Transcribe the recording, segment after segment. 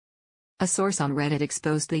A source on Reddit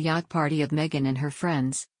exposed the yacht party of Meghan and her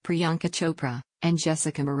friends, Priyanka Chopra and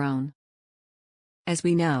Jessica Morone. As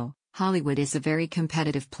we know, Hollywood is a very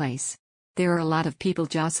competitive place. There are a lot of people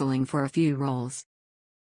jostling for a few roles.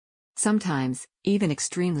 Sometimes, even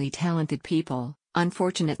extremely talented people,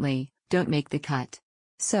 unfortunately, don't make the cut.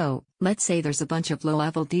 So, let's say there's a bunch of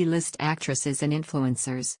low-level D-list actresses and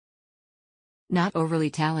influencers. Not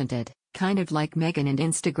overly talented, kind of like Meghan and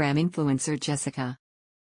Instagram influencer Jessica.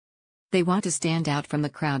 They want to stand out from the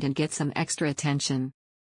crowd and get some extra attention.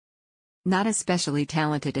 Not especially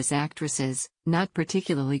talented as actresses, not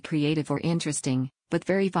particularly creative or interesting, but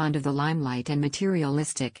very fond of the limelight and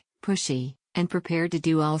materialistic, pushy, and prepared to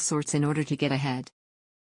do all sorts in order to get ahead.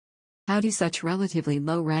 How do such relatively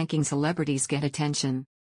low-ranking celebrities get attention?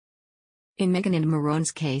 In Meghan and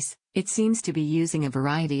Morone's case, it seems to be using a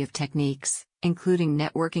variety of techniques, including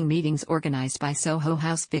networking meetings organized by Soho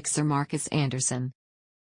House fixer Markus Anderson.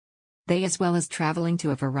 They as well as traveling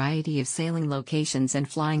to a variety of sailing locations and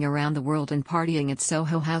flying around the world and partying at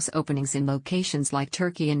Soho House openings in locations like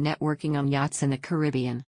Turkey and networking on yachts in the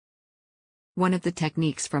Caribbean. One of the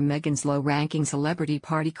techniques from Meghan's low-ranking celebrity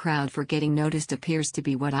party crowd for getting noticed appears to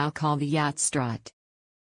be what I'll call the yacht strut.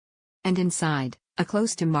 And inside, a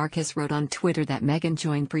close to Markus wrote on Twitter that Meghan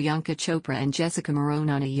joined Priyanka Chopra and Jessica Morone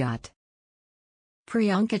on a yacht.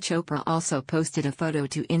 Priyanka Chopra also posted a photo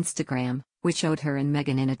to Instagram, which showed her and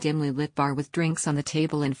Meghan in a dimly lit bar with drinks on the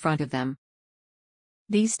table in front of them.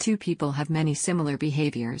 These two people have many similar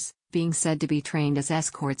behaviors, being said to be trained as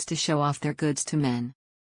escorts to show off their goods to men.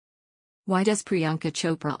 Why does Priyanka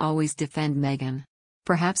Chopra always defend Meghan?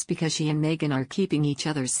 Perhaps because she and Meghan are keeping each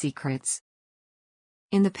other's secrets.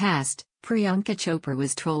 In the past, Priyanka Chopra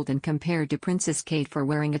was trolled and compared to Princess Kate for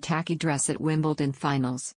wearing a tacky dress at Wimbledon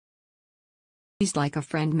finals. She's like a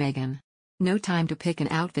friend Meghan. No time to pick an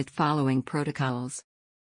outfit following protocols.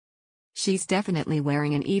 She's definitely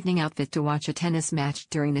wearing an evening outfit to watch a tennis match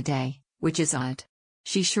during the day, which is odd.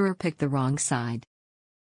 She sure picked the wrong side.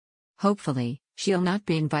 Hopefully, she'll not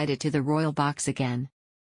be invited to the royal box again.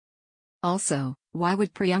 Also, why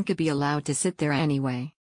would Priyanka be allowed to sit there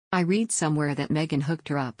anyway? I read somewhere that Meghan hooked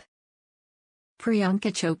her up.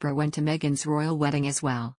 Priyanka Chopra went to Meghan's royal wedding as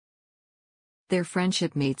well. Their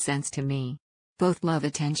friendship made sense to me. Both love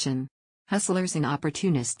attention. Hustlers and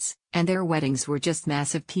opportunists, and their weddings were just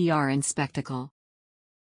massive PR and spectacle.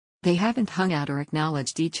 They haven't hung out or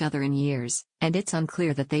acknowledged each other in years, and it's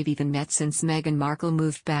unclear that they've even met since Meghan Markle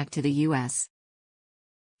moved back to the US.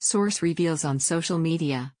 Source reveals on social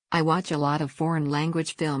media, I watch a lot of foreign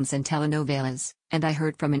language films and telenovelas, and I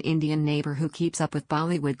heard from an Indian neighbor who keeps up with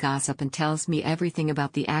Bollywood gossip and tells me everything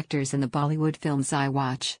about the actors in the Bollywood films I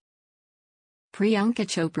watch. Priyanka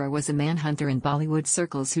Chopra was a manhunter in Bollywood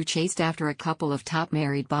circles who chased after a couple of top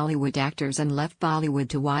married Bollywood actors and left Bollywood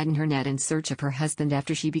to widen her net in search of her husband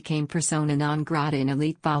after she became persona non grata in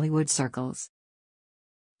elite Bollywood circles.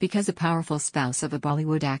 Because a powerful spouse of a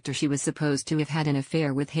Bollywood actor she was supposed to have had an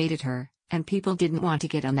affair with hated her, and people didn't want to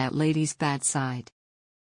get on that lady's bad side.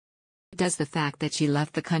 Does the fact that she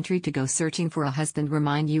left the country to go searching for a husband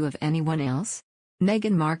remind you of anyone else?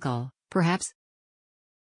 Meghan Markle, perhaps?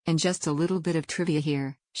 And just a little bit of trivia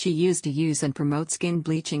here, she used to use and promote skin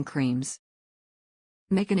bleaching creams.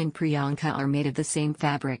 Meghan and Priyanka are made of the same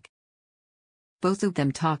fabric. Both of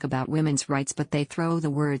them talk about women's rights, but they throw the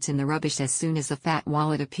words in the rubbish as soon as a fat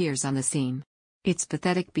wallet appears on the scene. It's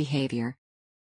pathetic behavior.